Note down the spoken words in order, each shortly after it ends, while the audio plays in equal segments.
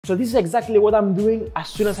So this is exactly what I'm doing as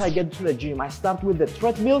soon as I get to the gym. I start with the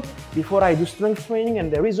treadmill before I do strength training,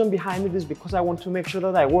 and the reason behind it is because I want to make sure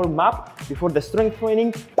that I warm up before the strength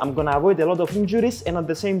training. I'm gonna avoid a lot of injuries, and at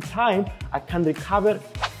the same time, I can recover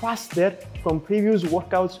faster from previous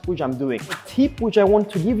workouts which I'm doing. The tip which I want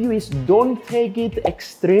to give you is don't take it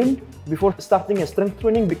extreme before starting a strength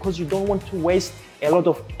training, because you don't want to waste a lot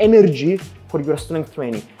of energy for your strength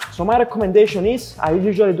training. So my recommendation is I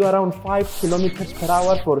usually do around 5 kilometers per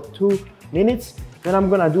hour for 2 minutes. Then I'm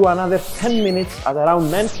gonna do another 10 minutes at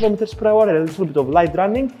around 9 kilometers per hour, a little bit of light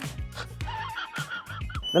running.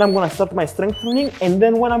 Then I'm gonna start my strength training, and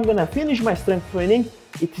then when I'm gonna finish my strength training,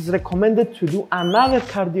 it is recommended to do another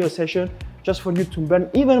cardio session just for you to burn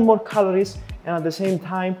even more calories, and at the same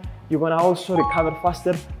time, you're gonna also recover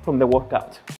faster from the workout.